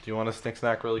Do you want a snick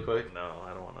snack really quick? No, I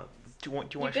don't want to. Do you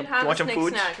want You some, can do have you a want some snick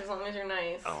food? snack as long as you're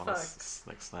nice. I don't want a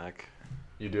Fuck. snack.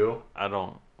 You do? I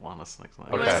don't want a snack. You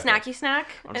want a Okay. snacky snack?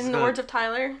 I'm just In the gonna- words of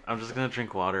Tyler, I'm just gonna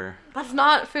drink water. that's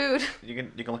not food. You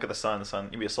can look at the sun. The sun. You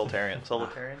can be a solitarian.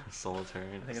 Solitarian.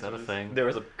 Solitarian. I think Is it's that a what it thing? There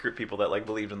was a group of people that like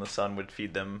believed in the sun would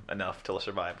feed them enough to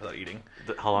survive without eating.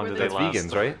 How long Were did they- they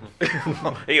That's last? vegans,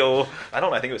 right? Hey-o. I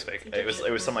don't know. I think it was fake.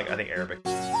 It was some like I think Arabic.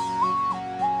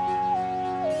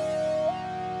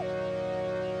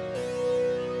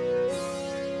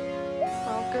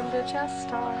 Welcome to Chess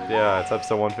Talk. Yeah, it's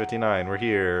episode 159. We're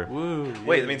here. Woo!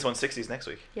 Wait, that means 160s next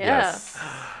week. Yeah. Yes.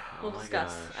 We'll Oh my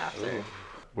discuss gosh. after. Ooh.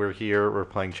 We're here. We're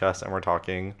playing chess and we're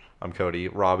talking. I'm Cody.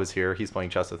 Rob is here. He's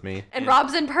playing chess with me. And Yeah.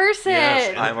 Rob's in person.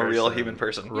 Yes, I'm a real person. human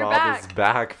person. You're Rob is back.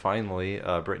 back finally.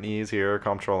 Brittany is here.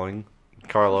 Controlling.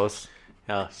 Carlos.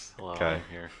 Yes. Hello. Okay. I'm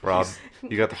here. Rob,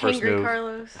 you got the first Hangry move.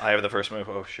 Carlos. I have the first move.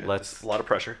 Oh shit. Let's- It's a lot of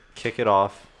pressure. Kick it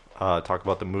off. Talk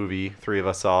about the movie three of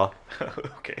us saw.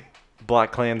 Okay.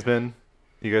 Black Klansman.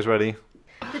 You guys ready?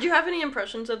 Did you have any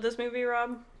impressions of this movie,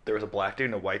 Rob? There was a black dude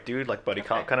and a white dude, like buddy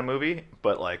cop Okay. kind of movie,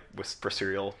 but like for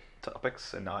serial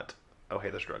topics and not, oh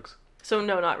hey, there's drugs. So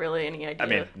no, not really any idea.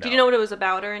 mean, Did no. you know what it was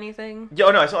about or anything? Yeah,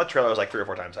 oh no, I saw the trailer. I was like 3 or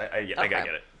 4 times. I get Okay.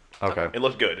 it. Okay. It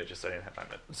looked good. It just I didn't have time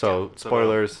to. So, So,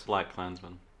 spoilers. Black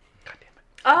Klansman. God damn it.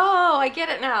 Oh, I get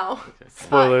it now. Okay.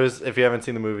 Spoilers. If you haven't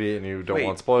seen the movie and you don't Wait.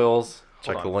 want spoils,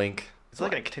 check Hold the on. link. It's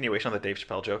like a continuation of the Dave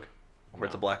Chappelle joke, where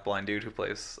it's a No. black blind dude who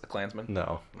plays a Klansman.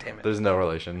 No. Damn it. There's no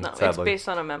relation, No, it's sadly. based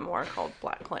on a memoir called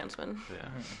Black Klansman. Yeah.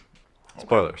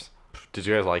 Spoilers. Did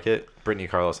you guys like it? Brittany,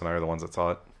 Carlos, and I are the ones that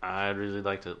saw it. I really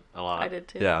liked it a lot. I did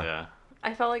too. Yeah. Yeah.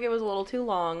 I felt like it was a little too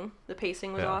long. The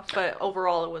pacing was Yeah. off, but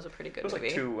overall it was a pretty good It was movie.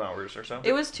 like 2 hours or so.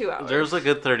 It was 2 hours. There's a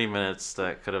good 30 minutes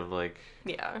that could have like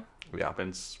Yeah. Yeah.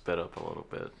 been sped up a little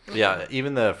bit. Yeah,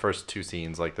 even the first two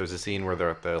scenes, like there's a scene where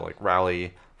they're at the like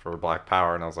rally for Black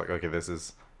Power, and I was like, okay, this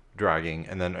is dragging.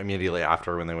 And then immediately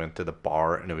after, when they went to the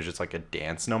bar, and it was just like a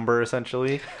dance number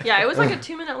essentially. Yeah, it was like a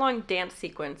 2-minute long dance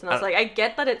sequence, and I was like, I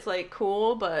get that it's like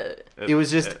cool, but It was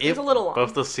just it was a little long.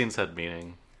 Both those scenes had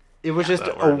meaning. it was just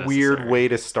that a weren't weird necessary. way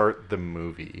to start the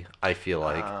movie. I feel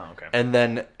like, okay. and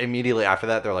then immediately after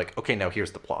that, they're like, okay, now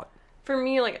here's the plot. For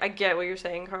me, like, I get what you're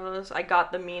saying, Carlos. I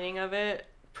got the meaning of it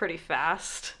pretty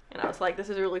fast, and I was like, this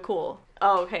is really cool.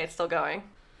 Oh, okay, it's still going.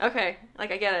 Okay,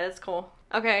 like, I get it, it's cool.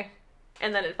 Okay.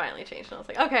 And then it finally changed, and I was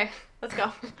like, okay, let's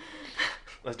go.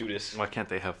 Let's do this. Why can't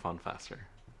they have fun faster?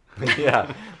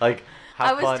 Yeah, like I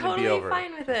have was fun and totally be over.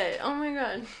 fine with it. Oh my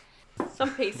god.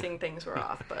 Some pacing things were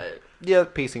off, but Yeah,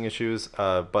 pacing issues,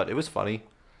 but it was funny.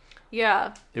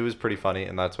 yeah. It was pretty funny,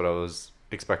 and that's what I was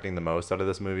expecting the most out of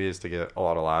this movie, is to get a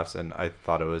lot of laughs. And I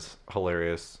thought it was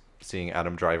hilarious seeing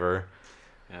Adam Driver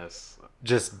Yes.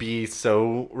 just be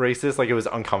so racist. Like, it was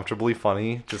uncomfortably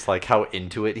funny, just like how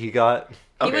into it he got.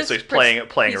 He Okay, was so he's pers-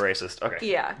 playing he's- a racist.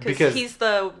 Okay. Yeah, Because- because he's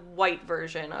the white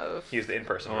version of... He's the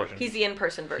in-person Oh, version. He's the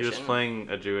in-person He version. was playing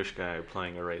a Jewish guy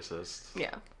playing a racist.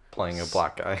 Yeah, Playing a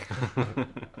black guy.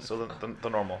 So the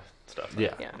normal stuff.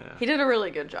 Yeah. yeah. Yeah. He did a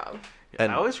really good job.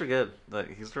 And I always forget that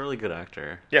he's a really good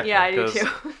actor. Yeah. Yeah, I do Because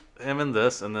too. him in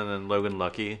this, and then in Logan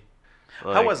Lucky.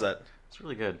 How like, was that? It's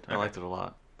really good. I Okay. liked it a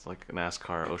lot. It's like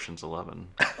NASCAR Ocean's 11.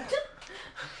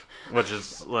 Which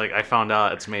is, like, I found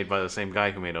out it's made by the same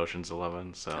guy who made Ocean's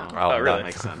 11, so Oh, Oh, really? that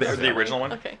makes sense. The Yeah. original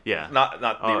one? Okay. Yeah. Not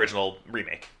the Oh. original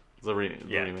remake. The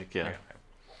Yeah. remake, yeah.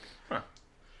 Okay.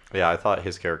 yeah, I thought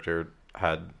his character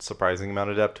had surprising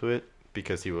amount of depth to it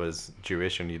because he was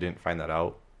Jewish, and you didn't find that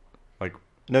out. Like,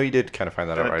 no, you did kind of find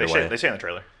that out right away. They say in the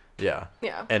trailer. Yeah.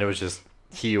 Yeah. And it was just,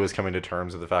 he was coming to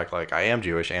terms with the fact, like, I am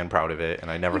Jewish and proud of it,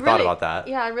 and I never He thought really- about that.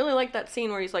 Yeah, I really like that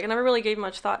scene where he's like, I never really gave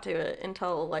much thought to it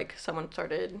until, like, someone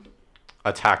started...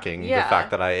 Attacking the Yeah.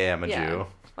 fact that I am a Yeah. Jew.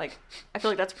 Like, I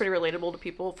feel like that's pretty relatable to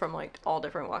people from, like, all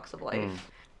different walks of life. Mm.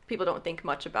 People don't think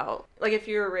much about... Like, if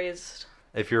you're raised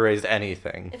If you're raised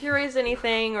anything.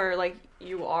 anything, or, like,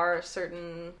 you are a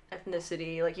certain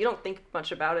ethnicity, like, you don't think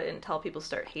much about it until people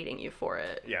start hating you for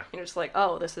it. Yeah. You're just like,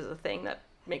 oh, this is a thing that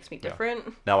makes me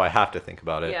different. Now I have to think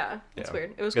about it. Yeah, it's Yeah.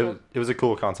 weird. It was cool. It was a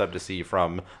cool concept to see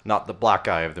from not the black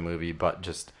guy of the movie, but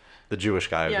just the Jewish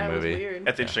guy of Yeah, the it was movie. weird.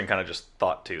 That's interesting kind of just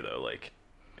thought too though, like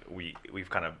we've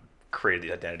kind of created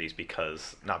these identities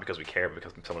because not because we care, but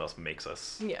because someone else makes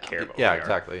us Yeah. care about Yeah, who we are.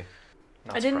 exactly.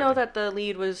 Not I didn't know surprising. that the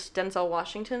lead was Denzel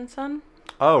Washington's son.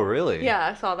 Oh, really? Yeah,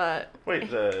 I saw that. Wait,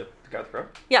 the guy with the pro?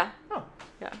 Yeah, Oh.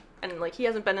 yeah. And, like, he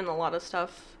hasn't been in a lot of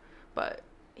stuff, but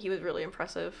he was really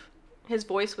impressive. His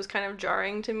voice was kind of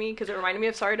jarring to me because it reminded me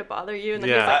of Sorry to Bother You. And then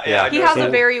Yeah. he's like, Yeah. he has a So-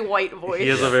 very white voice. He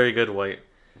has a very good white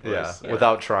Yeah, voice.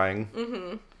 without trying.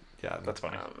 Mm-hmm. Yeah, That's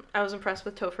funny. I was impressed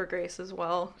with Topher Grace as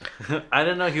well. I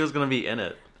didn't know he was going to be in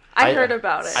it. I heard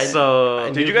about it.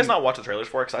 So Did you guys not watch the trailers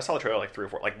for it? Because I saw the trailer like 3 or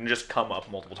 4, like just come up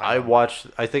multiple times.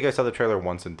 I think I saw the trailer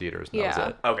once in theaters. And Yeah. That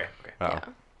was it. Okay. Oh. Yeah.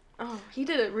 Oh, he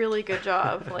did a really good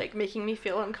job, like making me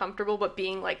feel uncomfortable, but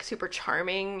being like super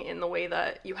charming in the way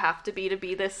that you have to be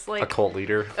this like A cult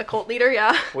leader. a cult leader.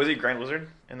 Yeah. Was he Grand Wizard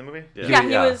in the movie? Yeah, he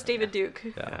Yeah. was David Duke.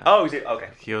 Yeah. Oh, is he? Okay.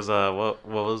 he was what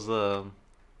was the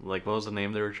what was the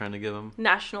name they were trying to give him?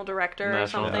 National director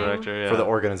National or something director, yeah. For the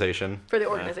organization. for the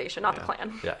organization, not the Yeah.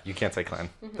 clan. Yeah, you can't say clan.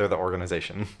 Mm-hmm. They're the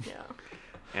organization. Yeah.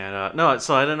 And no,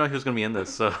 so I didn't know he was gonna be in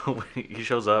this. So when he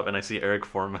shows up, and I see Eric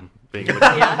Foreman being the,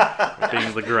 Yeah.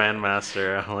 being the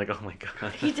Grandmaster. I'm like, oh my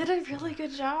god. He did a really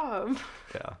good job.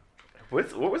 Yeah.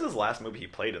 What was his last movie he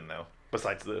played in though?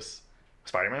 Besides this,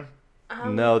 Spider-Man.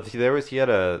 No, he had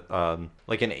a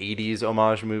like an '80s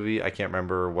homage movie. I can't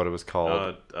remember what it was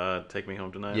called. Take Me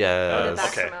Home Tonight. Yeah. When did that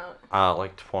okay. come out?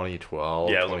 Like 2012.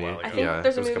 Yeah, it was a while ago. I think yeah,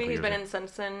 there's it a was movie couple he's years been ago. in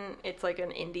since then. It's like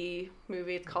an indie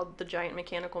movie. It's called The Giant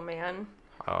Mechanical Man.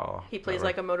 Oh. He plays never.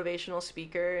 like a motivational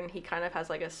speaker, and he kind of has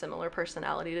like a similar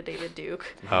personality to David Duke.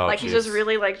 Oh, like he's just jeez.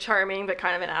 really like charming, but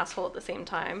kind of an asshole at the same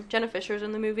time. Jenna Fisher's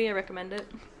in the movie. I recommend it.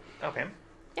 Okay.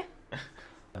 Yeah.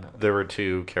 There were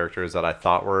two characters that I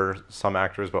thought were some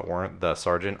actors but weren't. The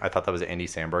sergeant, I thought that was Andy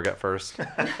Samberg at first.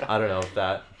 I don't know if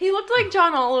that. He looked like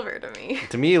John Oliver to me.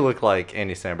 To me, it looked like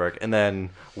Andy Samberg. And then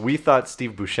we thought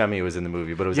Steve Buscemi was in the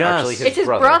movie, but it was Yes. actually his It's his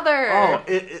brother. brother. Oh,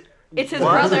 It's his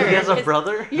what? brother. He has a His-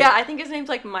 brother? Yeah, I think his name's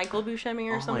like Michael Buscemi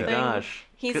or Oh my something. gosh.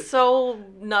 He's Could- so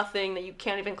nothing that you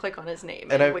can't even click on his name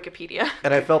And in I- Wikipedia.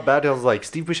 And I felt bad. I was like,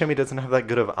 Steve Buscemi doesn't have that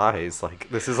good of eyes. Like,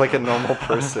 this is like a normal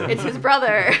person. It's his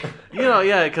brother. You know,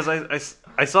 yeah, because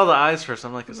I saw the eyes first.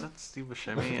 I'm like, is that Steve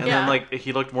Buscemi? And Yeah. then like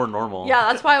he looked more normal. Yeah,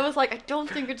 that's why I was like, I don't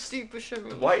think it's Steve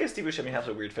Buscemi. Why is Steve Buscemi have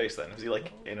a weird face then? Is he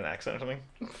like in an accent or something?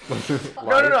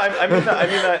 No. I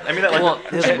mean that. Like, Well,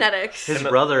 his, Genetics. his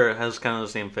brother has kind of the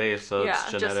same face, so Yeah,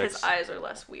 it's just genetics. his eyes are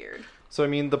less weird. So, I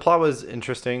mean, the plot was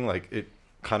interesting. Like, it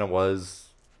kind of was.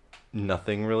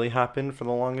 Nothing really happened for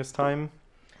the longest time.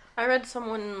 I read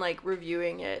someone like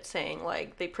reviewing it saying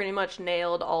like they pretty much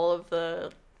nailed all of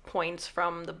the points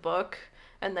from the book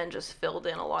and then just filled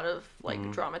in a lot of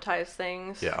like dramatized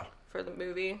things Yeah. for the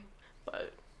movie,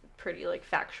 but pretty like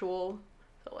factual.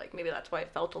 So like maybe that's why it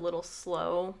felt a little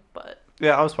slow, but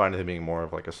Yeah, I was fine with it being more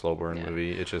of like a slow burn Yeah.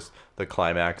 movie. It's just the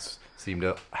climax seemed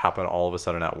to happen all of a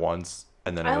sudden at once,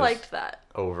 and then it I was liked that.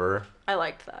 over. I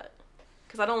liked that.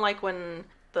 Because I don't like when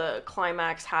the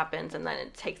climax happens and then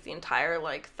it takes the entire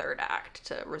like third act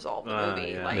to resolve the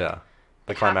movie. yeah. Like Yeah,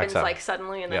 the it climax happens like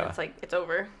suddenly and then yeah. it's like it's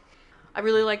over. I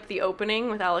really liked the opening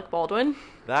with Alec Baldwin.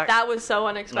 that That was so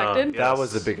unexpected. yeah. that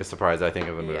was the biggest surprise I think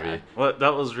of the movie. Yeah. What?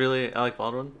 That was really Alec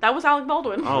Baldwin? That was Alec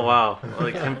Baldwin. Oh wow!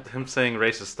 Like him saying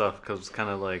racist stuff because kind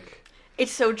of like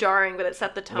It's so jarring, but it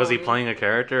set the tone. was he playing a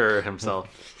character or himself?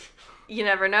 You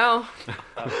never know.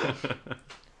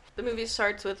 The movie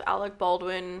starts with Alec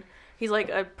Baldwin. He's like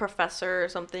a professor or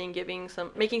something,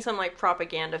 making some like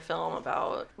propaganda film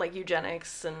about like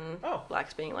eugenics and Oh.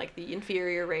 blacks being like the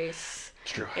inferior race.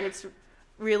 It's true. And it's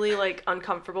really like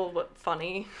uncomfortable but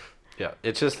funny. Yeah,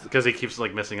 it's just Because he keeps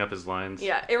like messing up his lines.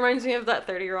 Yeah, it reminds me of that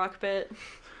 30 Rock bit.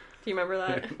 Do you remember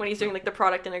that? When he's doing like the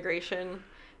product integration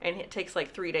and it takes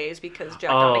like 3 days because Jack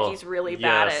Donaghy's really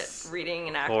bad yes. at reading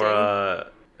and acting. For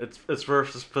it's for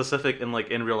specific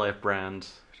in real life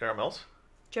brands. General Mills.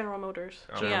 General Motors.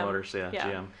 General GM. Motors, yeah,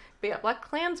 GM. But yeah, Black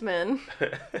Klansman.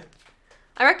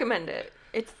 I recommend it.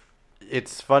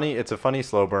 it's funny. It's a funny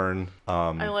slow burn.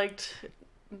 I liked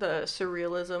the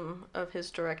surrealism of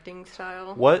his directing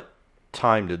style. What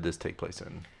time did this take place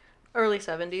in? Early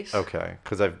 70s. Okay,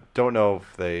 because I don't know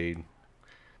if they.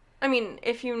 I mean,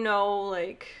 if you know,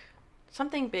 like,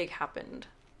 something big happened.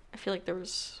 I feel like there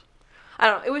was... I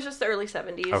don't know. It was just the early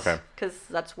 70s. Okay. Because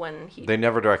that's when he... They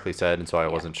never directly said, and so I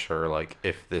Yeah. wasn't sure like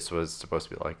if this was supposed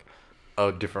to be like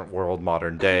a different world,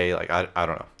 modern day. Like I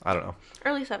don't know. I don't know.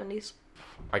 Early 70s.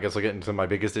 I guess I'll get into my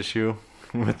biggest issue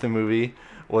with the movie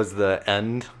was the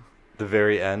end, the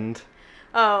very end,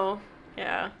 Oh,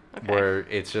 yeah. Okay. where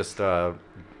it's just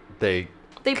they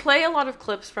They play a lot of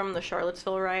clips from the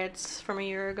Charlottesville riots from a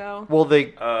year ago. well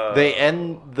they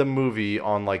end the movie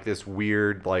on like this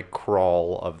weird like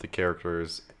crawl of the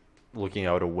characters looking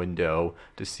out a window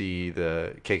to see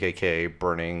the KKK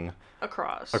burning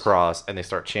across, and they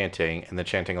start chanting, and the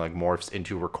chanting like morphs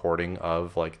into recording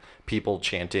of like people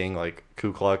chanting like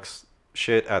Ku Klux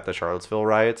shit at the Charlottesville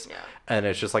riots. Yeah. And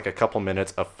it's just like a couple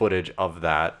minutes of footage of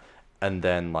that, and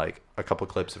then like a couple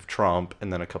clips of Trump,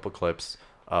 and then a couple clips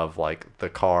of like the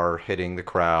car hitting the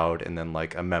crowd, and then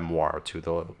like a memoir to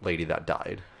the lady that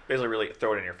died. Basically, really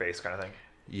throw it in your face kind of thing.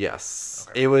 Yes.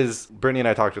 Okay. It was, Brittany and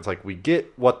I talked, it's like, we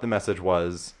get what the message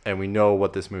was, and we know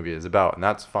what this movie is about, and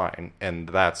that's fine. And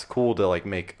that's cool to, like,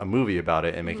 make a movie about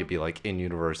it and make it be, like,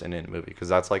 in-universe and in a movie. Because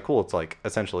that's, like, cool. It's, like,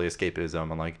 essentially escapism.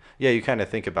 And, like, yeah, you kind of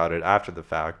think about it after the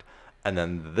fact. And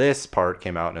then this part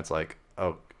came out, and it's like,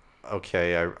 oh,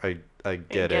 okay, I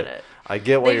get it. I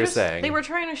get what you're saying. They were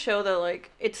trying to show that,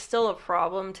 like, it's still a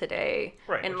problem today.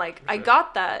 Right. And, like, I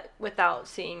got that without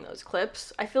seeing those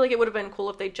clips. I feel like it would have been cool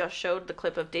if they just showed the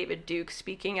clip of David Duke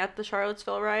speaking at the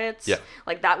Charlottesville riots. Yeah.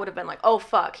 Like, that would have been like, oh,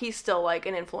 fuck, he's still, like,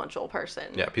 an influential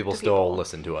person. Yeah, people still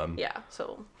listen to him. Yeah,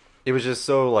 so. It was just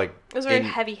so, like... It was very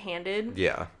heavy-handed.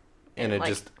 Yeah. And it like,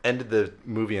 just ended the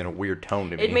movie in a weird tone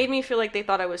to me. It made me feel like they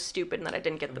thought I was stupid and that I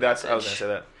didn't get the message. I was going to say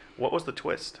that. What was the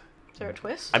twist? Is there a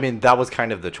twist? I mean, that was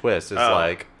kind of the twist. It's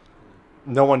like,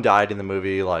 no one died in the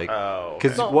movie. Like,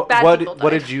 because what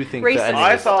did you think? The ending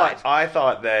I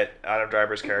thought that Adam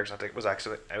Driver's character was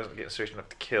actually I wasn't getting serious enough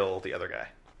to kill the other guy.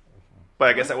 But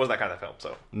I guess that wasn't that kind of film.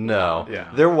 So no, yeah,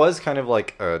 there was kind of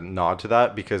like a nod to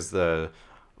that because the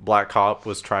black cop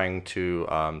was trying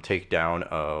to take down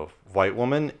a white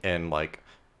woman and like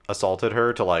assaulted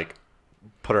her to like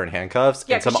put her in handcuffs.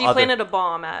 Yeah, and because she planted a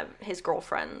bomb at his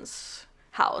girlfriend's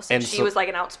house, and she was like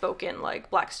an outspoken like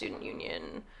Black Student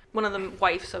Union. One of the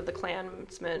wives of the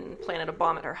Klansmen planted a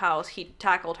bomb at her house. He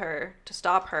tackled her to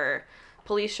stop her.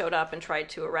 Police showed up and tried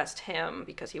to arrest him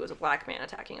because he was a black man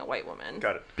attacking a white woman.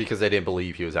 Got it. Because they didn't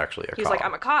believe he was actually a cop. He was like,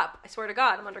 I'm a cop. I swear to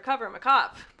God, I'm undercover. I'm a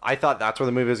cop. I thought that's where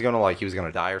the movie was going to, like, he was going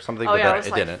to die or something, oh, but yeah,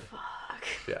 then it didn't. Fuck.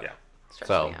 Yeah.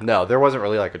 So, no, there wasn't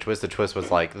really, like, a twist. The twist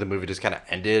was, like, the movie just kind of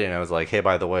ended, and I was like, hey,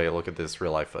 by the way, look at this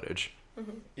real-life footage.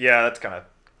 Mm-hmm. Yeah, that's kind of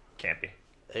campy.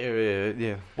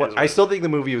 Yeah. I still think the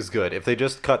movie was good. If they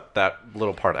just cut that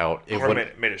little part out, it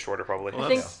would made it shorter, probably. Well,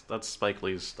 that's Spike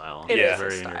Lee's style. It It's is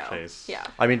very his in your style. face. Yeah.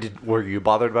 I mean, were you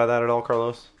bothered by that at all,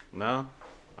 Carlos? No,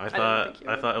 I didn't think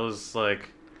you thought it was like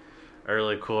a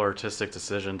really cool artistic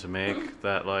decision to make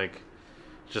that like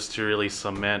just to really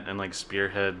cement and like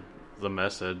spearhead the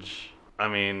message. I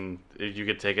mean, you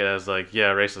could take it as like,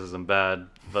 yeah, racism bad,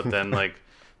 but then like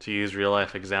to use real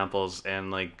life examples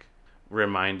and like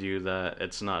remind you that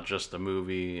it's not just a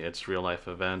movie, it's real life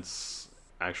events.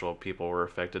 Actual people were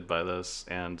affected by this,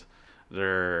 and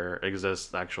there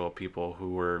exist actual people who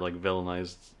were like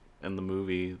villainized in the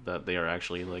movie, that they are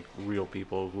actually like real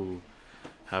people who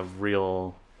have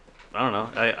real, I don't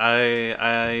know.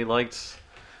 I liked,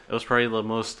 it was probably the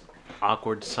most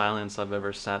awkward silence I've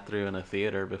ever sat through in a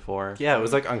theater before. Yeah, it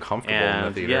was like uncomfortable in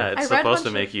the theater. Yeah, it's I read supposed to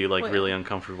bunch make of- you like wait. really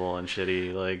uncomfortable and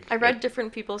shitty. Like I read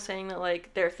different people saying that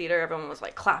like their theater, everyone was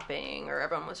like clapping, or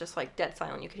everyone was just like dead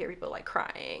silent. You could hear people like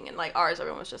crying, and like ours,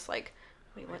 everyone was just like,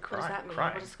 "Wait, what does that mean?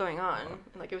 Crying. What is going on?" And,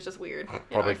 like it was just weird. in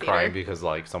Probably our theater. crying because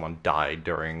like someone died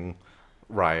during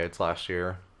riots last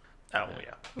year. Oh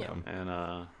yeah. Yeah. And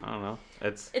I don't know.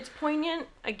 It's poignant.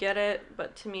 I get it,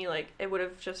 but to me, like it would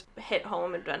have just hit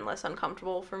home and been less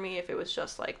uncomfortable for me if it was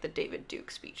just like the David Duke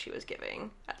speech he was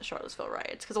giving at the Charlottesville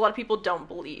riots. Because a lot of people don't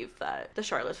believe that the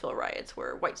Charlottesville riots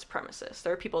were white supremacists.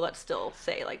 There are people that still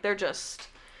say like they're just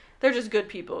good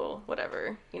people,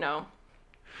 whatever, you know.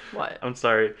 What? I'm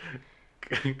sorry.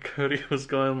 Cody was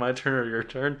going my turn or your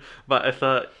turn, but I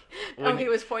thought. He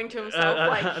was pointing to himself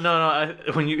like. No.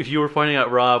 When you were pointing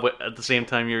at Rob at the same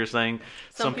time, you were saying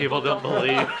some people don't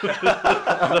believe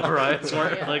the riots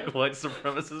weren't like white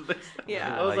supremacists. Basically.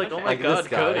 Yeah. I was like, oh my like god, this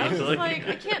guy. Cody. I was like,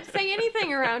 I can't say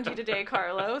anything around you today,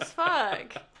 Carlos.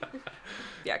 Fuck.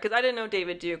 Yeah, because I didn't know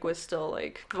David Duke was still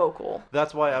like vocal.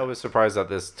 That's why I was surprised that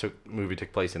this movie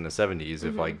took place in the 70s.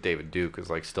 If like David Duke was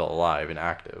like still alive and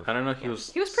active. I don't know. He was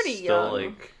pretty still, young.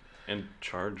 like in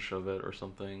charge of it or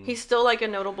something. He's still like a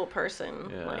notable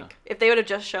person. Yeah. Like if they would have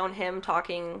just shown him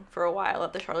talking for a while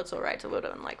at the Charlottesville riots, it would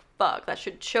have been like, fuck, that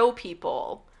should show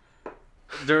people.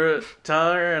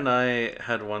 Tyler and I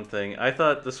had one thing. I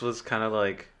thought this was kind of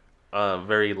like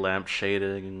very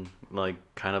lampshading, like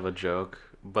kind of a joke.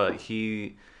 But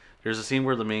there's a scene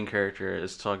where the main character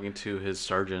is talking to his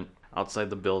sergeant outside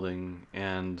the building,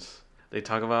 and they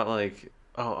talk about like,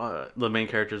 the main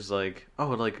character's like,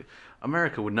 like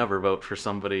America would never vote for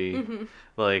somebody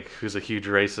like who's a huge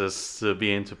racist to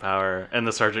be into power, and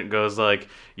the sergeant goes like,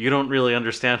 you don't really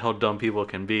understand how dumb people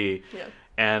can be. Yeah.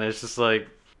 And it's just like,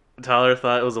 Tyler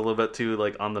thought it was a little bit too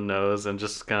like on the nose and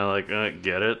just kind of like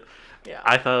get it. Yeah.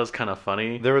 I thought it was kind of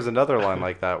funny. There was another line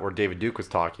like that where David Duke was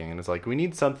talking and it's like, we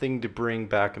need something to bring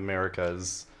back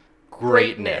America's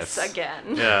greatness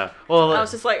again. Yeah. Well, I was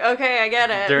just like, okay, I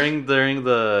get it. during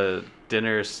the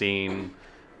dinner scene,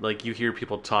 like you hear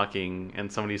people talking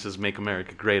and somebody says "Make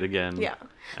America Great Again." Yeah.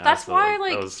 And That's so, why,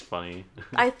 like, that was funny.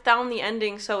 I found the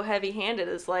ending so heavy-handed.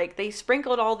 Is like they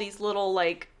sprinkled all these little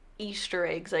like Easter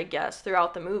eggs, I guess,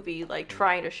 throughout the movie, like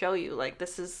trying to show you like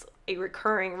this is a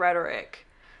recurring rhetoric.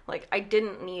 Like I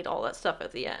didn't need all that stuff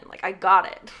at the end. Like I got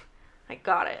it. I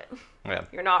got it. Yeah.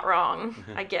 You're not wrong.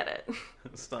 I get it.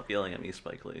 Stop yelling at me,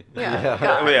 Spike Lee. Yeah. Yeah.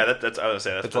 got it. Yeah, that's I was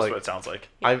gonna say that's like- what it sounds like.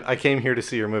 I came here to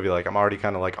see your movie. Like I'm already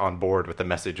kind of like on board with the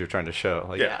message you're trying to show.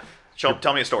 Like Yeah.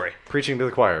 Tell me a story. preaching to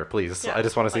the choir, please. Yeah, I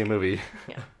just want to see a like- movie.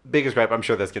 Yeah. Biggest gripe. I'm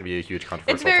sure that's going to be a huge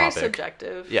controversial It's very topic.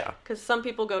 subjective. Yeah. Because some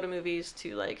people go to movies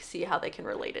to like see how they can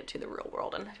relate it to the real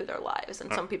world and to their lives,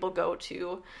 and some people go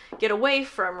to get away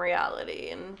from reality.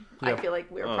 And I Yeah. feel like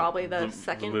we're probably the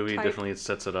second The movie type. definitely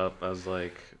sets it up as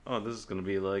like, oh, this is going to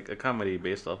be like a comedy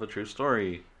based off a true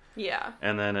story. Yeah.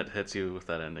 And then it hits you with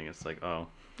that ending. It's like, oh,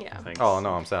 Yeah. thanks. Oh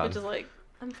no, I'm sad. Which is like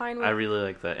I'm fine with I really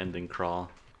like that ending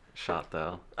crawl shot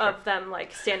though. of them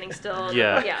like standing still.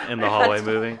 Yeah, yeah. in the hallway That's-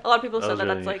 moving. A lot of people That said was that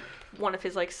really that's like one of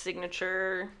his like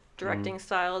signature directing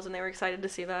styles, and they were excited to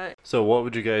see that. So what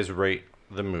would you guys rate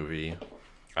the movie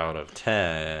out of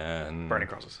 10? Burning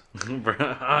crosses.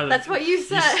 That's what you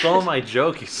said. You stole my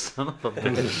joke, you son of a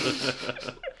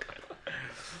bitch.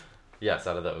 Yes,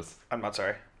 out of those. I'm not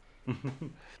sorry.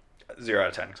 0 out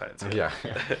of 10 because I didn't see it. Yeah.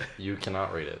 You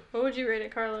cannot rate it. What would you rate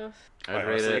it, Carlos? I'd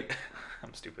rate it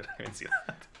I'm stupid. I didn't see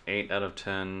that. 8 out of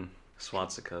 10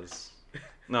 swastikas.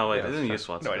 No, wait, Yeah, I didn't that's use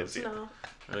swastikas. No, I didn't see it. No,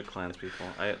 They're clans people.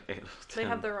 I 8 out of 10. they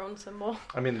have their own symbol.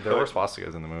 I mean, there were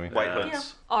swastikas in the movie. White Yeah.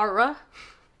 hoods. Aura.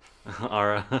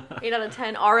 Ara. 8 out of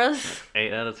 10 auras.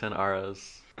 8 out of 10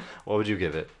 Aras. What would you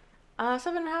give it?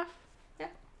 7.5.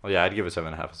 Well, yeah, I'd give it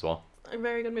 7.5 as well. A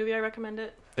very good movie. I recommend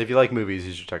it. If you like movies,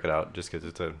 you should check it out just because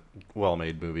it's a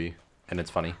well-made movie and it's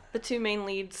funny. The two main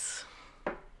leads,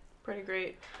 pretty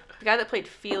great. The guy that played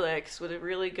Felix did a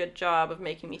really good job of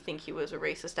making me think he was a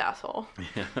racist asshole.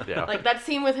 Yeah. Like that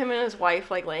scene with him and his wife,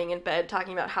 like laying in bed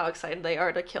talking about how excited they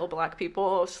are to kill black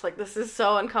people. I was just like, this is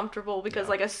so uncomfortable because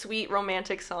like a sweet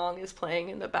romantic song is playing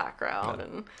in the background, Yeah.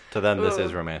 and To them, this Ooh.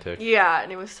 is romantic. yeah,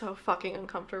 and it was so fucking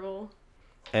uncomfortable.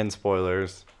 And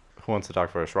spoilers. Who wants to talk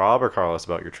first, Rob or Carlos,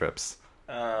 about your trips?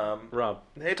 Rob.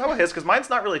 Hey, talk about his because mine's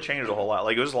not really changed a whole lot.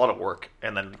 Like it was a lot of work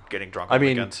and then getting drunk. I on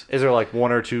mean, weekends. is there like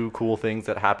one or two cool things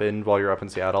that happened while you're up in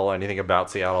Seattle? Anything about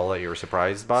Seattle that you were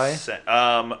surprised by?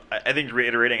 I think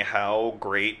reiterating how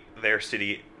great their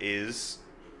city is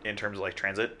in terms of like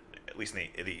transit, at least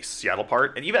in the Seattle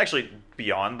part, and even actually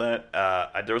beyond that.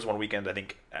 There was one weekend I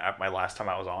think at my last time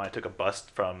I was on, I took a bus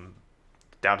from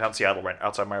downtown Seattle, right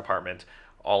outside my apartment,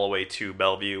 all the way to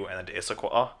Bellevue and then to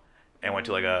Issaquah, and went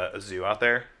to like a zoo out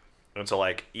there. And so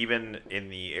like even in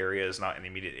the areas not in the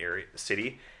immediate area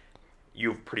city, you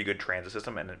have a pretty good transit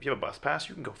system, and if you have a bus pass,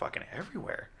 you can go fucking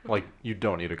everywhere. Like, you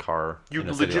don't need a car. You in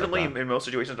a city legitimately, like that. in most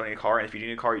situations, don't need a car, and if you do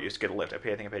need a car, you just get a lift. I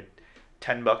think I paid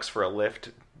 $10 for a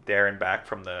lift there and back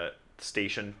from the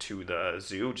station to the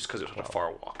zoo, just because it was such a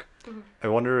far walk. I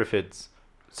wonder if it's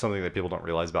something that people don't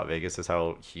realize about Vegas is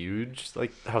how huge,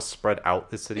 like, how spread out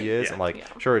this city is. Yeah. And, like, Yeah.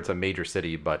 sure, it's a major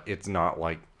city, but it's not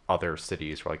like other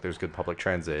cities where, like, there's good public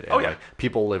transit. And, Oh, yeah. like,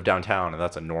 people live downtown, and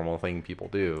that's a normal thing people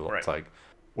do. Right. It's like,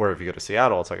 where if you go to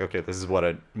Seattle, it's like, okay, this is what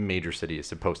a major city is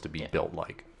supposed to be built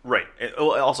like. Right.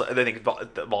 Also, I think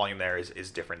the volume there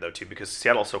is different, though, too, because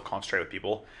Seattle's so concentrated with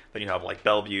people. Then you have, like,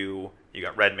 Bellevue, you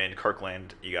got Redmond,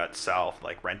 Kirkland, you got South,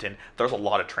 like, Renton. There's a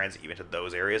lot of transit even to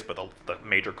those areas, but the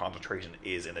major concentration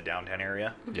is in the downtown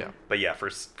area. Yeah. But yeah, for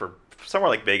somewhere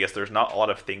like Vegas, there's not a lot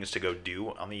of things to go do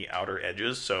on the outer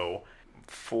edges. So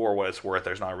for what it's worth,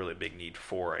 there's not a really big need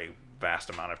for a vast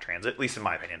amount of transit, at least in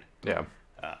my opinion. Yeah.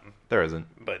 There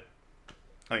isn't. But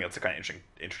I think that's a kind of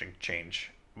interesting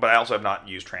change. But I also have not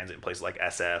used transit in places like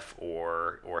SF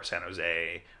or San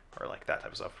Jose or like that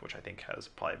type of stuff, which I think has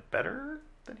probably better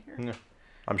than here. Yeah.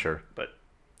 I'm sure. But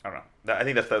I don't know. I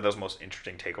think that's the most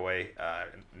interesting takeaway,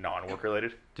 non-work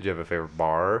related. Did you have a favorite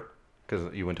bar?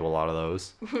 Because you went to a lot of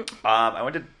those. I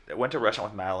went to a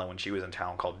restaurant with Madeline when she was in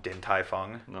town called Din Tai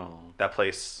Fung. No. That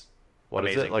place. What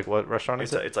is amazing. it? Like, what restaurant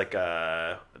is it? It's like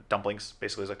dumplings,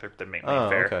 basically, is like their main Oh,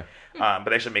 fare. okay. But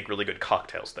they actually make really good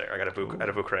cocktails there. I got a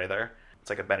Vauquerès there. It's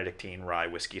like a Benedictine rye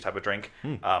whiskey type of drink.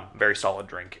 Very solid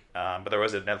drink. But there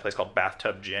was another place called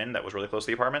Bathtub Gin that was really close to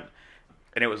the apartment.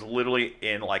 And it was literally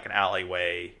in like an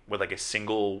alleyway with like a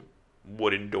single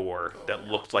wooden door that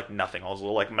looked like nothing. All this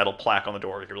little like metal plaque on the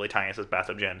door, like really tiny. It says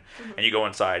Bathtub Gin. And you go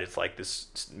inside, it's like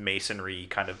this masonry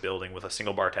kind of building with a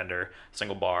single bartender,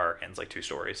 single bar, and it's like 2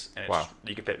 stories. And it's, Wow.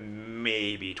 you could fit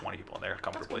maybe 20 people in there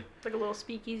comfortably. It's like a little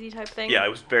speakeasy type thing. Yeah, it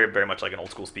was very, very much like an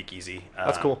old school speakeasy.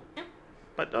 That's cool.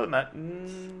 But But other than that,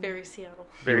 very Seattle.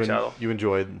 Very Seattle. You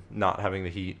enjoyed not having the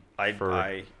heat. I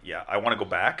want to go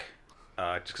back,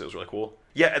 just because it was really cool.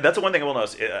 Yeah, that's the one thing I will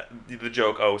notice. The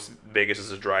joke, Vegas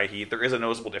is a dry heat. There is a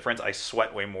noticeable difference. I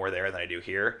sweat way more there than I do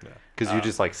here. Because you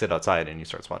just like sit outside and you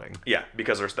start sweating. Yeah,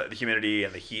 because there's the humidity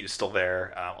and the heat is still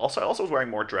there. Also, I was wearing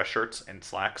more dress shirts and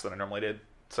slacks than I normally did,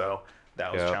 so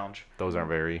that was a challenge. Those aren't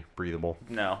very breathable.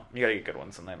 No, you gotta get good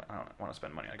ones, and I don't want to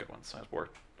spend money on good ones. So I wore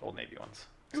Old Navy ones.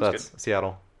 So that's good.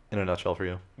 Seattle in a nutshell for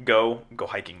you. Go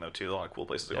hiking though too. There's a lot of cool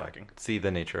places to go hiking. See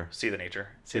the nature. See the nature.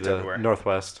 See it's the everywhere.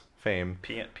 Northwest fame.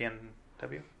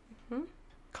 PNW.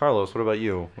 Carlos, what about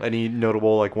you? Any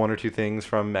notable like one or two things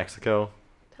from Mexico?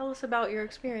 Tell us about your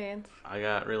experience. I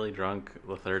got really drunk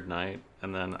the third night,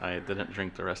 and then I didn't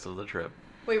drink the rest of the trip.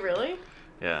 Wait, really?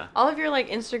 Yeah. All of your like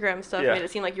Instagram stuff made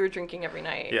it seem like you were drinking every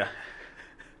night. Yeah.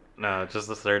 No, just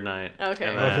the third night. Okay.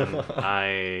 And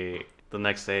then the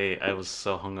next day, I was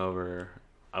so hungover.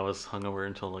 I was hungover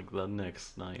until like the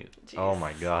next night. Jeez. Oh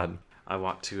my god. I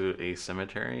walked to a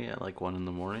cemetery at like 1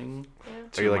 a.m.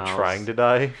 Are you like trying to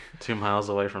die? 2 miles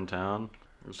away from town.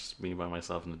 It was just me by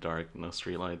myself in the dark, no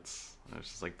streetlights. It was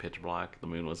just like pitch black. The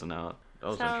moon wasn't out. That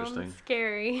was interesting.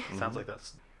 Scary. Mm-hmm. Sounds like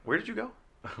that's. Where did you go?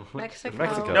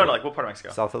 Mexico. No, like what part of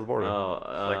Mexico? South of the border.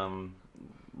 Oh,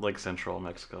 like central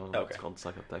Mexico. Okay. It's called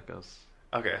Zacatecas.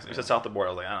 Okay, so you said south of the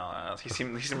border. I was like, I don't know. He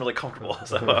seemed really comfortable.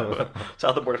 So south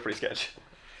of the border is pretty sketch.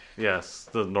 Yes,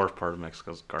 the north part of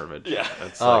Mexico is garbage. Yeah.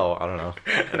 It's I don't know.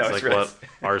 It's no, like what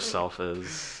our self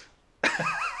is.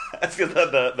 That's because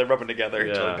they're rubbing together.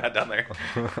 It's really bad down there.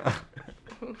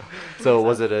 So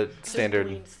was it a standard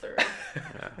Bleeds through.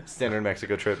 standard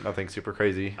Mexico trip? Nothing super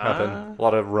crazy. Nothing. A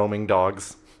lot of roaming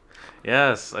dogs.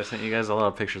 Yes, I sent you guys a lot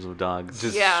of pictures of dogs.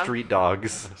 Just street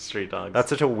dogs. Street dogs. That's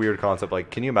such a weird concept.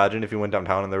 Like, can you imagine if you went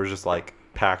downtown and there was just like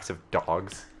packs of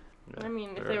dogs? I mean,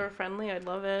 if they were friendly, I'd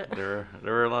love it. They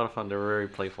were a lot of fun. They were very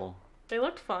playful. They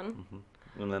looked fun.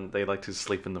 Mm-hmm. And then they like to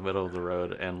sleep in the middle of the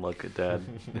road and look dead.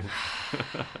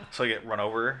 So you get run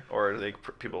over, or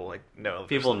people like know?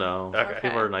 People know. Okay.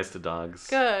 People are nice to dogs.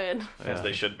 Good. As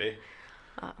they should be.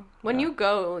 When you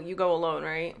go alone,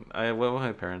 right? I went with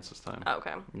my parents this time. Oh,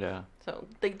 okay. Yeah. So,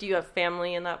 like, do you have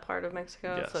family in that part of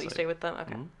Mexico? Yes, So you stay with them?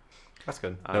 Okay. Mhm. That's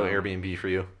good. No Airbnb for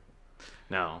you.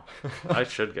 No. I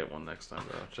should get one next time,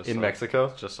 though. Just In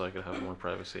Mexico? Just so I could have more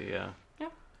privacy, yeah. Yeah.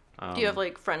 Do you have,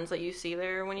 like, friends that you see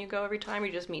there when you go every time? Or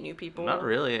you just meet new people? Not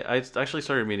really. I actually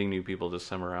started meeting new people this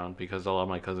time around because a lot of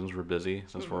my cousins were busy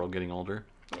since we're all getting older.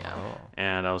 Yeah. Oh.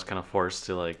 And I was kind of forced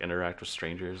to, like, interact with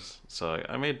strangers. So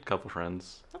I made a couple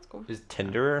friends. That's cool. Is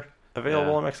Tinder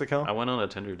available in Mexico? I went on a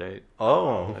Tinder date.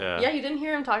 Oh. Yeah. Yeah, you didn't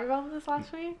hear him talk about this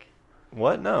last week?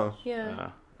 What? No.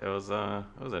 Yeah. It was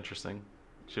interesting.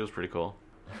 She was pretty cool.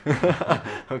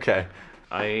 Okay.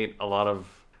 I ate a lot of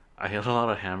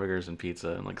hamburgers and pizza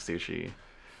and like sushi.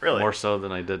 Really? More so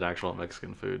than I did actual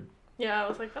Mexican food. Yeah, I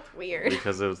was like, that's weird.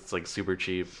 Because it was like super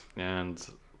cheap and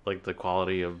like the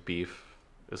quality of beef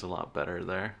is a lot better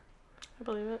there. I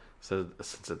believe it. So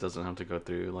since it doesn't have to go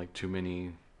through like too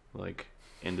many like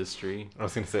industry. I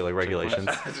was going to say like regulations.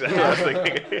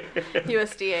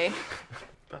 USDA.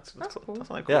 That's cool. That's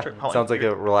like a cool Yeah. trip. How long- Sounds like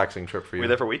a relaxing trip for Were you. you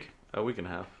there for a week? A week and a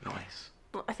half. Nice.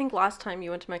 Well, I think last time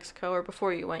you went to Mexico, or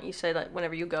before you went, you said that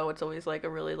whenever you go, it's always like a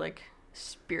really like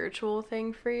spiritual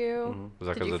thing for you. Was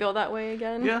that Did 'cause you of- feel that way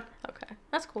again? Yeah. Okay,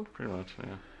 that's cool. Pretty much,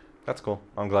 yeah. That's cool.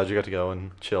 I'm glad you got to go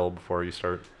and chill before you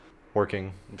start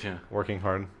working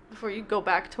hard. Before you go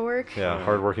back to work. Yeah, Yeah.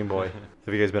 hard-working boy.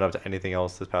 Have you guys been up to anything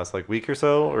else this past like week or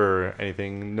so, or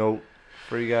anything note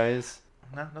for you guys?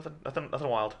 No, nothing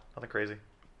wild. Nothing crazy.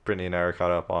 Brittany and I are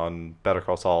caught up on Better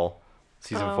Call Saul,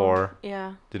 season 4.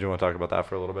 Yeah. Did you want to talk about that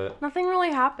for a little bit? Nothing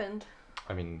really happened.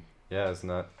 I mean, yeah, isn't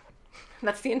that?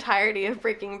 That's the entirety of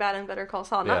Breaking Bad and Better Call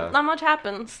Saul. Yeah. Not much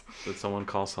happens. Did someone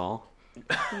call Saul?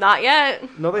 Not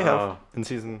yet. No, they have Oh. in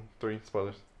season 3.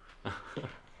 Spoilers.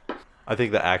 I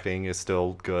think the acting is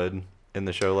still good in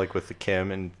the show, like with the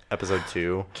Kim in episode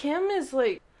 2. Kim is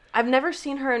like, I've never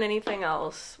seen her in anything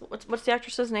else. What's the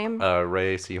actress's name?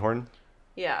 Ray Seahorn.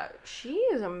 Yeah, she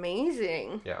is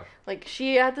amazing. Yeah. Like,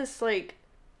 she had this, like,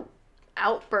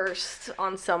 outburst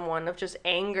on someone of just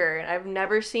anger, and I've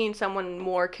never seen someone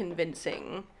more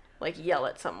convincing, like, yell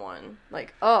at someone.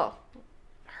 Like, oh,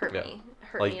 hurt me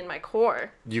in my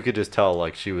core. You could just tell,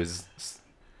 like, she was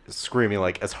screaming,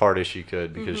 like, as hard as she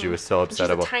could because she was so upset She's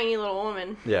about... a tiny little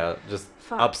woman. Yeah, just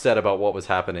Fuck. upset about what was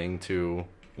happening to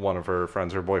one of her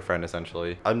friends, her boyfriend,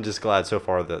 essentially. I'm just glad so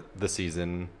far that the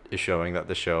season is showing that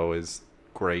the show is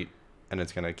great and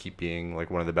it's going to keep being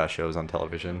like one of the best shows on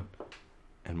television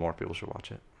and more people should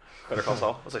watch it. Better Call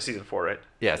Saul. Was like season 4, right?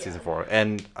 Yeah, season 4.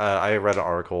 And I read an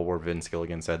article where Vince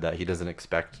Gilligan said that he doesn't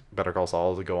expect Better Call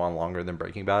Saul to go on longer than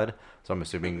Breaking Bad. So I'm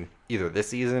assuming either this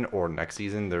season or next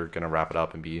season they're gonna wrap it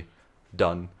up and be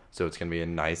done. So it's gonna be a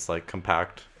nice, like,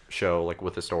 compact show, like,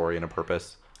 with a story and a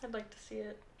purpose. I'd like to see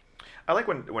it. I like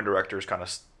when directors kind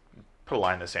of put a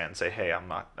line in the sand and say, "Hey, I'm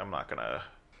not gonna."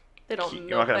 They don't You're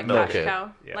milk not like gonna cash milk it.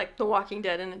 cow, Yeah. like The Walking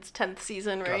Dead in its 10th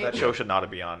season, God, right? that show should not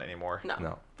be on anymore. No,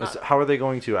 No. not- How are they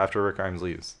going to after Rick Grimes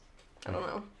leaves? I don't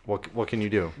know. What can you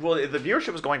do? Well, the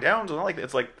viewership is going down, so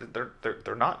it's like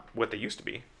they're not what they used to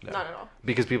be. Yeah. Not at all.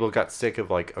 Because people got sick of,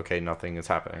 like, okay, nothing is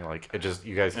happening. Like, it just,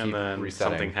 you guys And keep then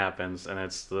resetting. something happens, and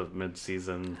it's the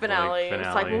mid-season Finale.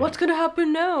 It's like, well, what's gonna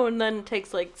happen now? And then it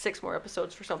takes like 6 more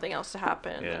episodes for something else to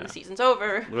happen, Yeah. and the season's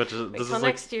over. Which is Wait this till is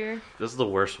like next year. this is the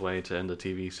worst way to end a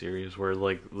TV series, where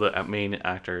like the main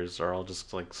actors are all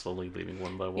just like slowly leaving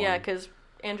one by one. Yeah, because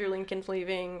Andrew Lincoln's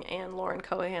leaving and Lauren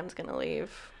Cohan's gonna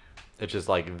leave. It's just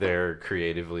like they're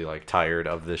creatively, like, tired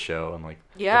of this show and, like,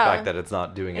 Yeah. the fact that it's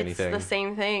not doing It's anything. the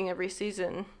same thing every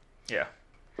season. Yeah.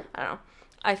 I don't know.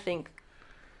 I think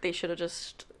they should have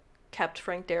just kept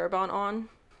Frank Darabont on.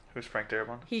 Who's Frank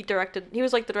Darabont? He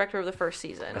was like the director of the first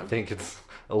season. I think it's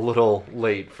a little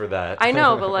late for that. I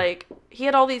know, but like he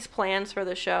had all these plans for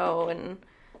the show, and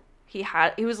he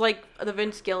was like the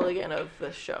Vince Gilligan of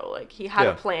the show. Like he had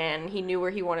Yeah. a plan, he knew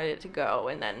where he wanted it to go,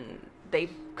 and then they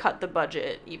cut the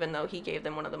budget, even though he gave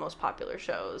them one of the most popular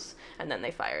shows, and then they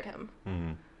fired him.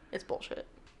 Mhm. It's bullshit.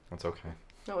 That's okay.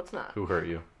 No, it's not. Who hurt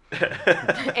you?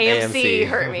 AMC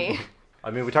hurt me.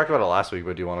 I mean, we talked about it last week,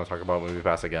 but do you want to talk about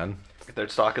MoviePass again? Their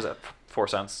stock is at 4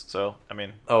 cents, so I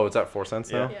mean, Oh, it's at 4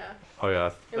 cents now? Yeah, Oh,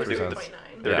 yeah. it was 3 doing- cents.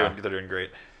 3.9. they're doing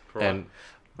great. And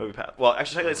MoviePass. Well,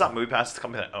 actually, it's not MoviePass. It's the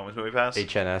company that owns MoviePass.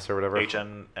 HNS or whatever.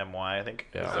 HNMY, I think.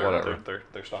 Yeah, is their, whatever.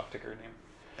 Their stock ticker name.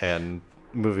 And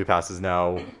MoviePass is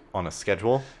now on a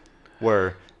schedule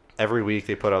where every week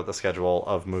they put out the schedule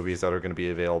of movies that are going to be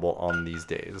available on these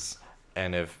days.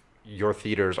 And if your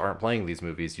theaters aren't playing these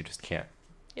movies, you just can't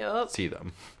Yep. see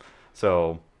them.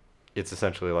 So it's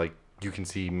essentially like you can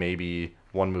see maybe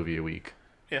one movie a week.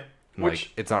 Yeah. And, Which,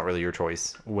 like, it's not really your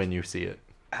choice when you see it.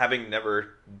 having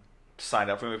never signed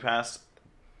up for MoviePass,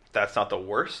 that's not the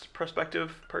worst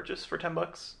prospective purchase for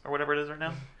 $10 or whatever it is right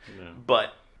now. Yeah.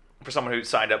 But for someone who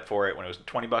signed up for it when it was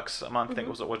 $20 a month, I think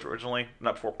was originally,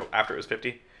 not before, after it was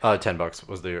 50. $10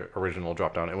 was the original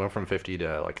drop down. It went from 50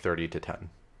 to like 30 to 10.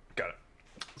 Got it.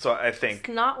 So I think It's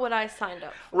not what I signed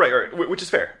up for. right, which is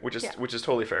fair, which is Yeah.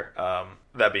 totally fair.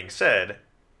 That being said,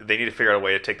 they need to figure out a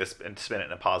way to take this and spin it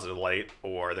in a positive light,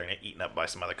 or they're gonna get eaten up by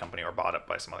some other company or bought up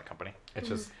by some other company. It's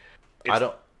just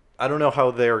It's- I don't know how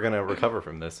they're gonna recover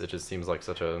from this. It just seems like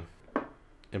such a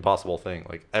impossible thing.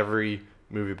 Like every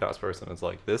MoviePass person is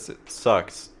like, this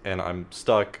sucks, and I'm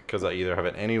stuck because I either have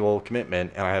an annual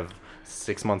commitment and I have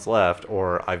 6 months left,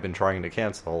 or I've been trying to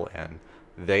cancel and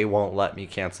they won't let me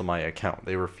cancel my account.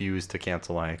 They refuse to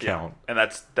cancel my account. And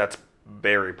that's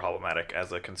very problematic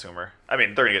as a consumer. I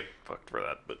mean, they're gonna get fucked for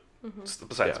that, but it's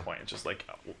besides Yeah. the point. It's just like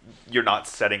you're not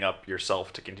setting up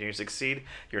yourself to continue to succeed.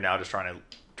 You're now just trying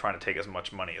to take as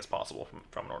much money as possible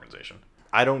from an organization.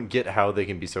 I don't get how they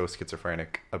can be so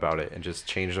schizophrenic about it and just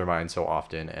change their mind so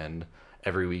often, and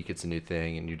every week it's a new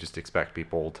thing, and you just expect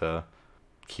people to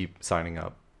keep signing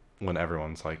up when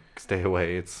everyone's like, stay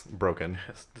away, it's broken.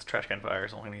 This trash can fire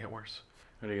is only gonna get worse.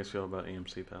 How do you guys feel about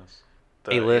AMC Pass?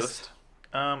 The A-list?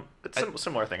 It's a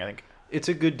similar thing, I think. It's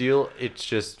a good deal. It's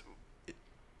just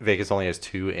Vegas only has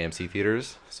 2 AMC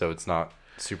theaters, so it's not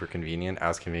super convenient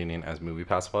as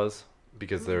MoviePass was,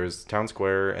 because there's Town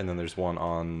Square and then there's one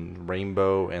on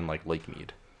Rainbow and like Lake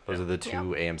Mead. Those are the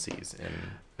 2 AMCs in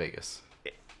Vegas.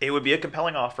 It would be a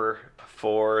compelling offer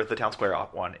for the Town Square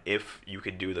one if you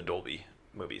could do the Dolby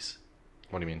movies.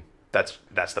 What do you mean? That's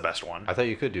the best one. I thought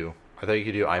you could do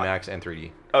IMAX and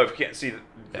 3D. Oh, if you can't see,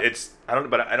 it's I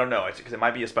don't know. It's because it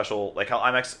might be a special, like how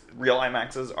real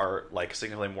IMAXs are like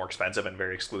significantly more expensive and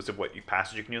very exclusive what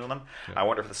passes you can use on them. Yeah. I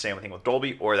wonder if it's the same thing with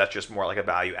Dolby, or that's just more like a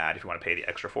value add if you want to pay the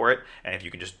extra for it, and if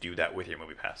you can just do that with your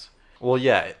movie pass. Well,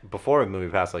 yeah, before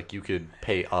MoviePass, like you could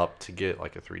pay up to get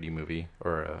like a 3D movie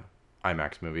or a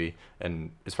IMAX movie,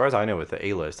 and as far as I know, with the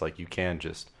A-list, like you can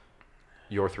just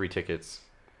your 3 tickets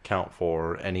count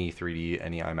for any 3D,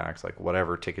 any IMAX, like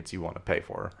whatever tickets you want to pay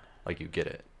for, like you get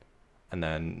it. And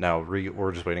then now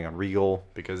we're just waiting on Regal,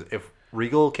 because if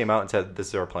Regal came out and said this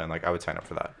is our plan, like I would sign up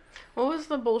for that. What was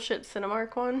the bullshit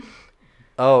Cinemark one?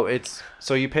 Oh, it's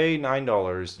so you pay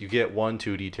 $9, you get 1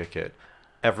 2D ticket.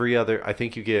 Every other, I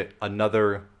think you get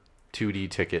another 2D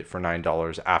ticket for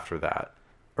 $9 after that,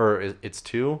 or it's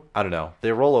 2. I don't know.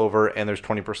 They roll over, and there's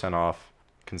 20% off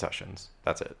concessions.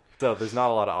 That's it. So there's not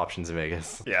a lot of options in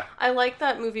Vegas. Yeah. I like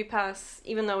that MoviePass,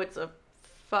 even though it's a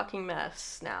fucking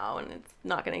mess now and it's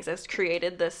not going to exist,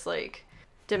 created this like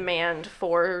demand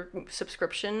for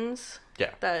subscriptions.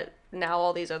 Yeah. That now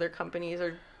all these other companies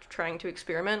are trying to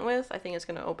experiment with. I think it's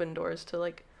going to open doors to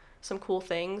like some cool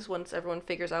things once everyone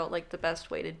figures out like the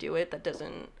best way to do it that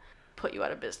doesn't put you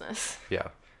out of business. Yeah.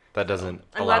 That doesn't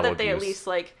I'm allow glad that they at abuse. least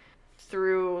like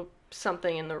threw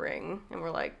something in the ring and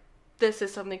were like, this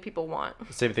is something people want.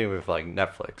 Same thing with like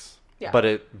Netflix. Yeah. But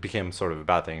it became sort of a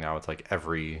bad thing now. It's like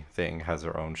everything has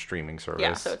their own streaming service.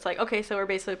 Yeah, so it's like, okay, so we're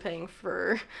basically paying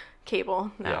for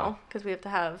cable now because we have to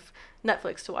have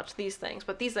Netflix to watch these things,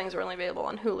 but these things are only available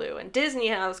on Hulu, and Disney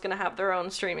is going to have their own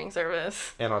streaming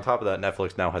service. And on top of that,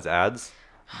 Netflix now has ads.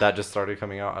 That just started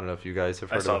coming out. I don't know if you guys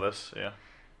have heard I saw of it. this, yeah.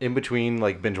 In between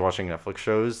like binge watching Netflix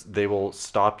shows, they will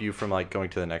stop you from like going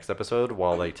to the next episode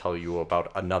while they tell you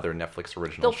about another Netflix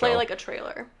original They'll show. play like a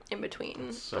trailer in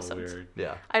between So episodes. weird.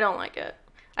 Yeah. I don't like it.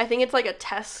 I think it's like a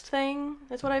test thing.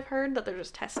 That's what I've heard, that they're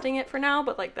just testing it for now,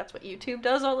 but like that's what YouTube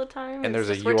does all the time. And It's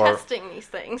there's just, a we're UR testing these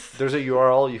things. There's a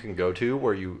URL you can go to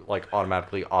where you like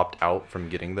automatically opt out from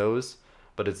getting those,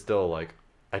 but it's still like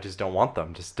I just don't want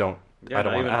them. Just don't. Yeah, I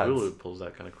don't not want even ads. Hulu pulls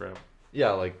that kind of crap.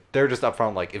 Yeah, like they're just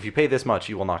upfront. Like if you pay this much,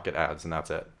 you will not get ads, and that's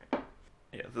it.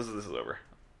 Yeah, this is over.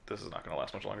 This is not going to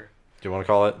last much longer. Do you want to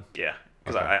call it? Yeah,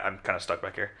 because Okay. I'm kind of stuck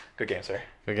back here. Good game, sir.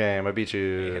 Good game. I beat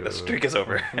you. Yeah, the streak is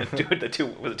over. Was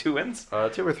it 2 wins?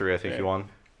 2 or 3, I think Yeah. you won.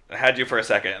 I had you for a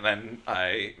second, and then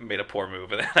I made a poor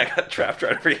move, and then I got trapped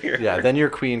right over here. Yeah. Then your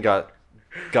queen got,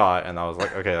 and I was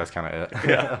like, okay, that's kind of it.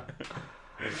 Yeah.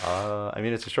 I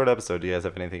mean, it's a short episode. Do you guys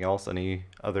have anything else? Any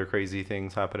other crazy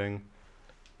things happening?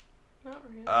 Not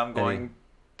really. I'm going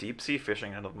deep sea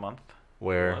fishing end of the month.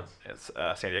 Where? What? It's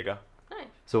San Diego. Nice.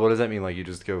 So what does that mean? Like you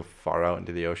just go far out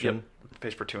into the ocean?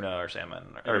 Fish for tuna or salmon,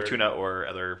 or tuna or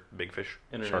other big fish.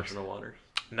 International waters.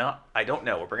 No, I don't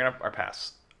know. We're bringing up our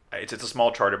pass. It's a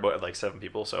small charter boat of like 7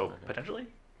 people, so potentially.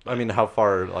 I mean, how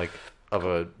far like of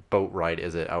a boat ride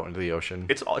is it out into the ocean?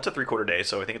 It's a 3/4 day,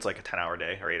 so I think it's like a 10-hour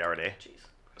day or 8-hour day. Jeez.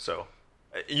 So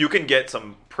you can get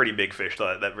some pretty big fish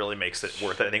that really makes it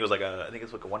worth it. I think it's like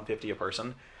a 150 a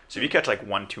person. So if you catch like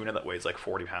one tuna that weighs like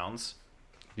 40 pounds,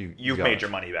 you've got made it. your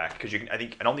money back because I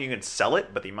don't think you can sell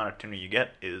it, but the amount of tuna you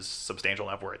get is substantial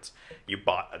enough where you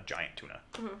bought a giant tuna.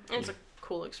 Mm-hmm. It's a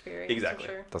cool experience. Exactly.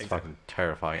 For sure. That's Exactly. fucking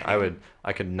terrifying.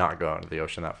 I could not go out into the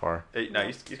ocean that far. No,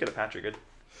 you just get a patch. You're good.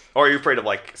 Or are you afraid of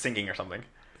like sinking or something?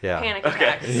 Yeah. Panic Okay.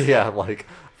 attacks. Yeah, like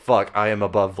fuck, I am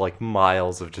above like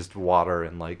miles of just water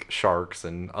and like sharks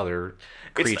and other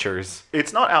creatures.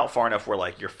 It's not out far enough where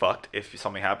like you're fucked if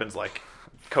something happens. Like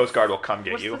Coast Guard will come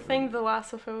get What's you. the thing?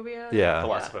 Thalassophobia? Yeah.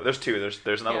 There's 2.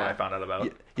 There's another Yeah. one I found out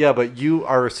about. Yeah, but you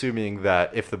are assuming that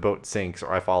if the boat sinks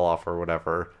or I fall off or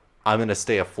whatever, I'm gonna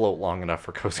stay afloat long enough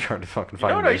for Coast Guard to fucking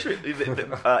find No, me. you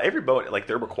should, every boat, like,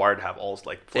 they're required to have all,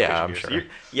 like, flotation Yeah, I'm gear, so sure.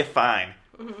 you're fine.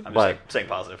 Mm-hmm. I'm just But- like, saying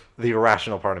positive. The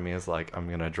irrational part of me is like, I'm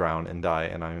gonna drown and die,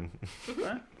 and I'm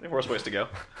Worst ways to go.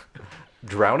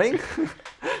 drowning.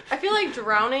 I feel like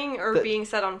drowning or being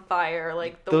set on fire are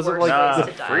like the Those are worst like ways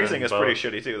Nah, to die. freezing is Boat. pretty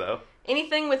shitty, too, though.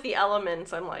 Anything with the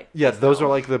elements, I'm like. Yeah, those are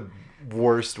like the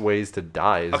worst ways to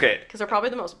die. Is Okay, Because they're probably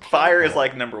the most painful. fire is,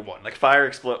 like, number 1. Like,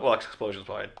 explosion's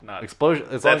probably not... explosion.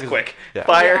 As long That's as- quick. Yeah.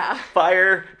 Fire,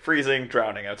 Yeah. freezing,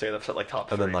 drowning. I would say that's, like, top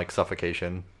 3. And then like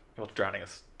suffocation. Well, drowning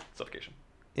is suffocation.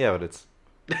 Yeah, but it's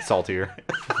saltier.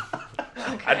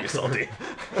 I'd be salty.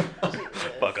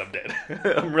 Fuck, I'm dead.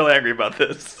 I'm really angry about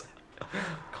this.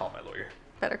 Call my lawyer.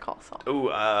 Better call Saul. Ooh,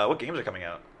 what games are coming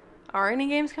out? Are any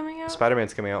games coming out?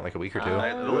 Spider-Man's coming out in like a week or two.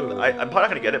 I'm probably not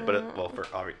gonna get it, but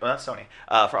that's Sony.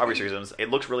 For obvious reasons, it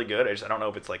looks really good. I don't know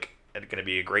if it's like gonna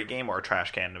be a great game or a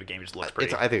trash can of a game. It just looks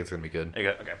pretty. I think it's gonna be good.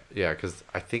 Okay. Yeah, because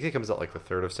I think it comes out like the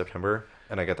 3rd of September,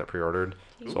 and I got that pre-ordered,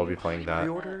 so I'll be playing that.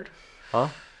 Pre-ordered. Huh?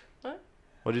 What?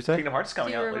 What'd you say? Kingdom Hearts is Do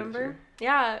coming you out later this remember? year.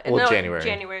 Yeah. Well, no, January.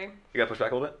 January. You got pushed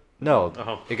back a little bit. No,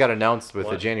 Oh. it got announced with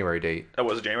the What? January date. Oh,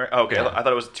 was it January? Oh, okay. Yeah. I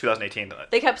thought it was 2018.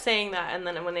 They kept saying that, and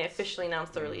then when they officially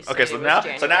announced the release, Okay, date, so it was now I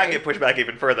January. get pushed back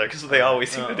even further because they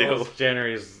always seem to do. Well,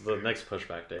 January's the next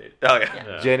pushback date. Oh yeah.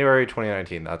 Yeah. January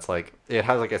 2019. That's like it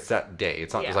has like a set day.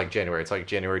 It's not just Yeah. like January. It's like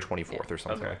January 24th or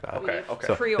something like that. Okay. We've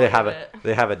So pre-ordered they have it.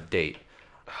 they have a date.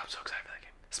 Oh, I'm so excited for that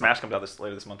game. Smash comes out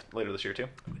later this year too.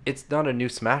 It's not a new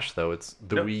Smash though. It's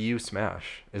the No. Wii U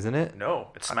Smash, isn't it? No,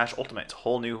 it's Smash Ultimate. It's a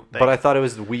whole new thing. But I thought it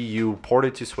was the Wii U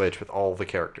ported to Switch with all the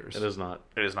characters. It is not.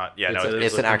 it is not. Yeah, It's no, a-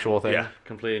 It's an actual thing. Yeah.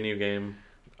 Completely new game.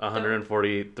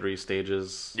 143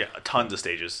 stages. yeah, tons of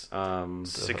stages.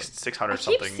 600 I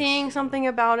keep something. seeing something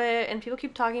about it, and people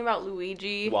keep talking about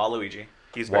Luigi. Waluigi.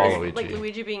 He's Waluigi. very Like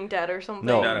Luigi being dead or something.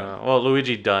 No. Well,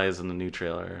 Luigi dies in the new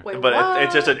trailer. Wait, but what?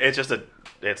 it's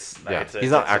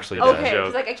he's not actually dead. Okay, joke.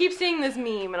 because like I keep seeing this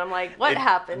meme and I'm like, what It-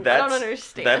 happened? I don't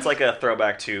understand. That's like a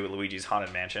throwback to Luigi's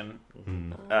Haunted Mansion.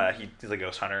 Mm. He's a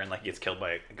ghost hunter and like he gets killed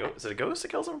by a ghost. Is it a ghost that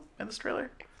kills him in this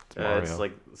trailer? Mario. It's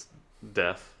like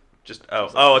death. Just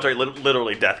it's right.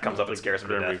 Literally, death comes up and scares him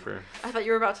to Grim death. Reaper. I thought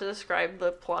you were about to describe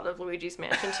the plot of Luigi's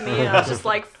Mansion to me, and I was just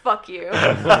like, fuck you.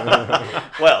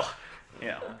 Well,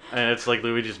 yeah. And it's like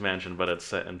Luigi's Mansion, but it's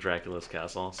set in Dracula's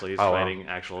castle, so he's Oh, wow. fighting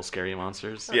actual scary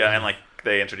monsters. Yeah, and like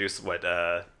they introduce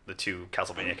the two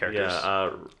Castlevania characters,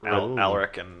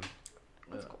 Alaric and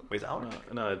wait, is it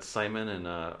Alaric? No, it's Simon and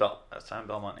Simon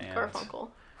Belmont and Garfunkel.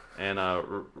 and I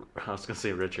was gonna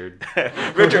say Richard.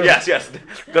 Richard. Yes,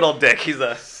 good old Dick. He's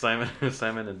a Simon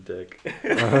and Dick.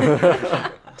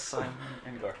 Simon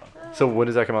and Garfunkel. So when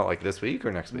does that come out? Like this week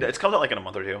or next week? It's coming out like in a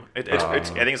month or two. I think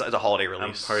it's a holiday I'm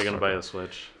release. probably gonna buy the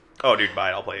Switch. Oh, dude, buy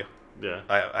it. I'll play you. Yeah.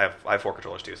 I have 4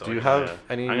 controllers too. So Do you have Yeah.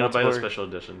 any? I'm gonna buy the multiplayer- special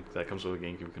edition that comes with a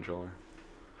GameCube controller.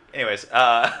 Anyways,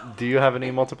 Do you have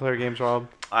any multiplayer games, Rob?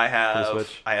 I have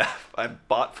Switch? I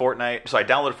bought Fortnite. So I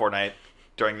downloaded Fortnite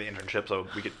during the internship so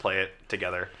we could play it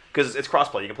together because it's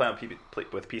crossplay. You can play on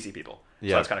with PC people.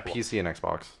 Yeah, so that's kind of cool. PC and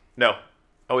Xbox. No.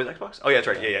 Oh, is it Xbox? Oh, yeah, that's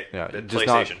right. Yeah, The just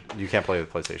PlayStation. not. You can't play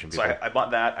with PlayStation people. So I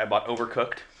bought that. I bought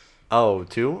Overcooked. Oh,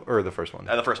 two or the first one?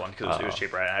 The first one because it was Oh.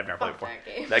 cheaper. I've never played it Fuck before.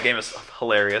 that game. That game is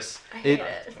hilarious. I hate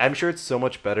it. I'm sure it's so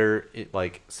much better,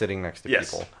 like sitting next to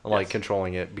Yes. people, and, like Yes.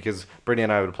 controlling it. Because Brittany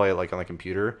and I would play it like on the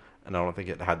computer, and I don't think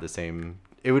it had the same.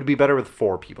 It would be better with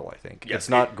 4 people, I think. Yes, It's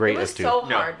not it- great It was as 2. so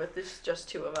No. hard with this just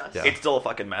 2 of us. Yeah. It's still a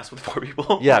fucking mess with 4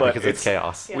 people. Yeah, but because it's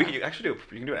chaos. Yeah. We can actually you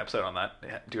can do an episode on that.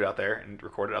 Yeah, do it out there and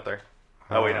record it out there.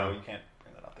 Oh wait, no, you can't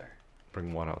bring that out there.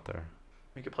 Bring one out there.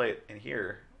 We could play it in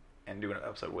here and do an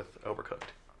episode with Overcooked.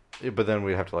 Yeah, but then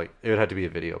we'd have to it would have to be a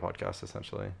video podcast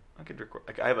essentially. I could record.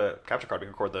 I have a capture card. We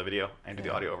can record the video and do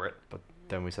the audio over it. But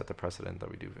then we set the precedent that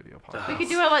we do video podcasts. We could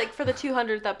do it like for the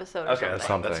 200th episode or Okay, that's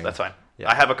fine. Something. That's fine.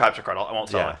 Yeah. I have a capture card. I won't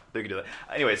sell Yeah. it. We can do that.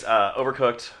 Anyways,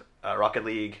 Overcooked, Rocket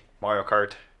League, Mario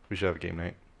Kart. We should have a game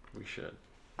night. We should.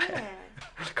 Yeah.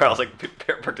 Carl's like,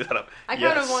 perk that up. I kind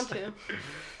Yes. of want to.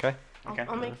 Okay. Okay.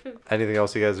 I'll make food. Anything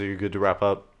else, you guys? Are you good to wrap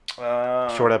up? Uh,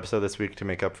 Short episode this week to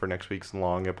make up for next week's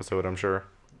long episode, I'm sure.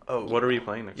 Oh, What are we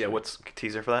playing next? Yeah, week? what's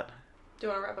teaser for that? Do you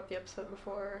want to wrap up the episode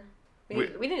before? We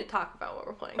We- need to talk about what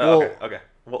we're playing. Well- Okay.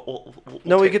 We'll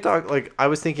No, we take- could talk. Like I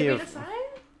was thinking Did we of. decide?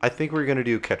 I think we're gonna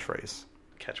do catchphrase.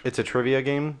 catch. It's a trivia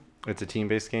game. It's a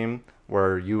team-based game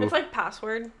where you. It's like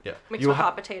password. Yeah. Mixed You with ha-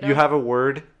 hot potato. You have a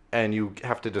word, and you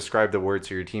have to describe the word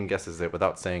so your team guesses it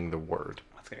without saying the word.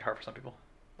 That's gonna be hard for some people.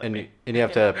 Like And, me. and you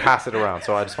have to pass it around,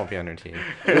 so I just won't be on your team.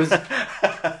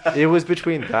 It was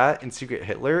between that and Secret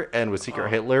Hitler, and with Secret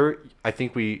Hitler, I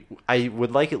think I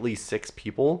would like at least 6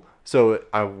 people, so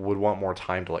I would want more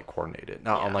time to like coordinate it,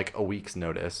 not on Yeah. like a week's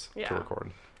notice to Yeah.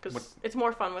 record. Because it's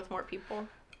more fun with more people.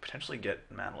 Potentially get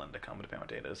Madeline to come depending on what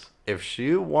day it is. If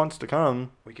she wants to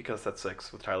come, We could cut that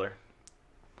 6 with Tyler.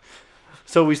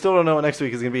 so we still don't know what next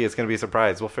week is gonna be. It's gonna be a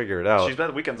surprise. We'll figure it out. She's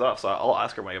been weekends off, so I'll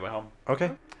ask her when I get back home.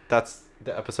 Okay, that's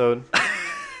the episode.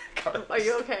 Are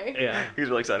you okay? Yeah. He's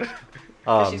really excited.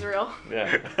 She's real.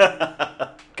 Yeah.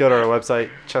 Go to our website,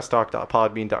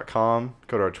 chesstalk.podbean.com.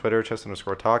 Go to our Twitter,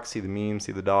 chess_talk. See the memes,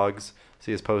 see the dogs,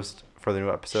 see us post for the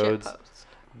new episodes. Shit posts.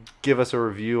 Give us a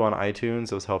review on iTunes.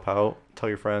 Those help out. Tell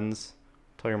your friends.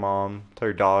 Tell your mom. Tell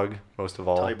your dog, most of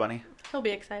all. Tell you, bunny. He'll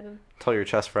be excited. Tell your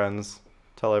chess friends.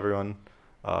 Tell everyone.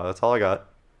 That's all I got.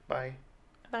 Bye.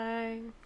 Bye.